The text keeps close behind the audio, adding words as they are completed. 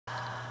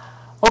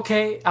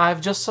Okay,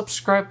 I've just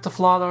subscribed to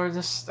Flawed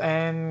Artist,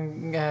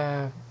 and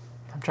I'm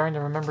trying to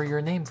remember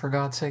your name, for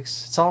God's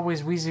sakes. It's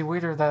always Wheezy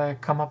Waiter that I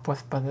come up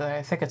with, but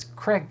I think it's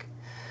Craig.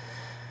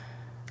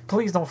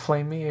 Please don't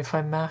flame me if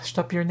I mashed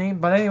up your name.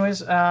 But anyways,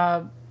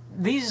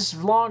 these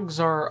vlogs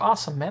are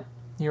awesome, man.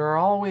 You're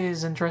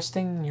always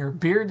interesting. Your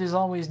beard is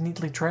always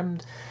neatly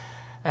trimmed.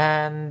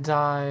 And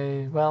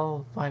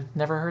well, I've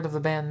never heard of the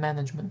band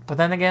Management. But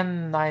then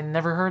again, I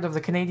never heard of the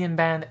Canadian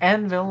band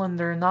Anvil, and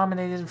they're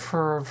nominated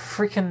for a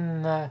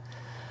freaking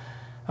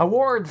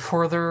award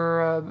for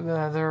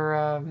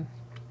their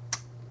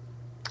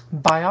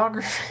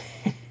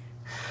biography.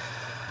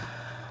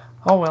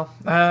 Oh well.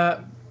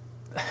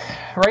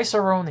 Rice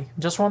Aroni.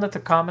 Just wanted to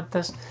comment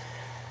this.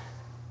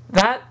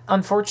 That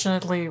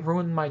unfortunately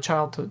ruined my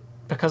childhood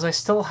because I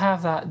still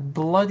have that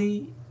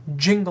bloody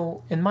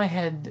jingle in my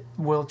head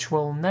which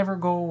will never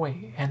go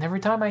away. And every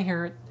time I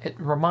hear it, it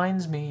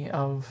reminds me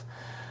of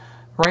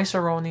Rice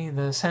Aroni,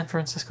 the San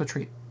Francisco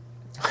treat.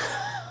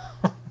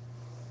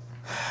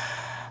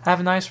 Have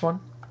a nice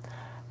one.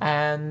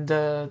 And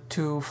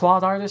to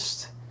Flawed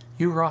Artist,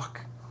 you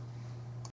rock.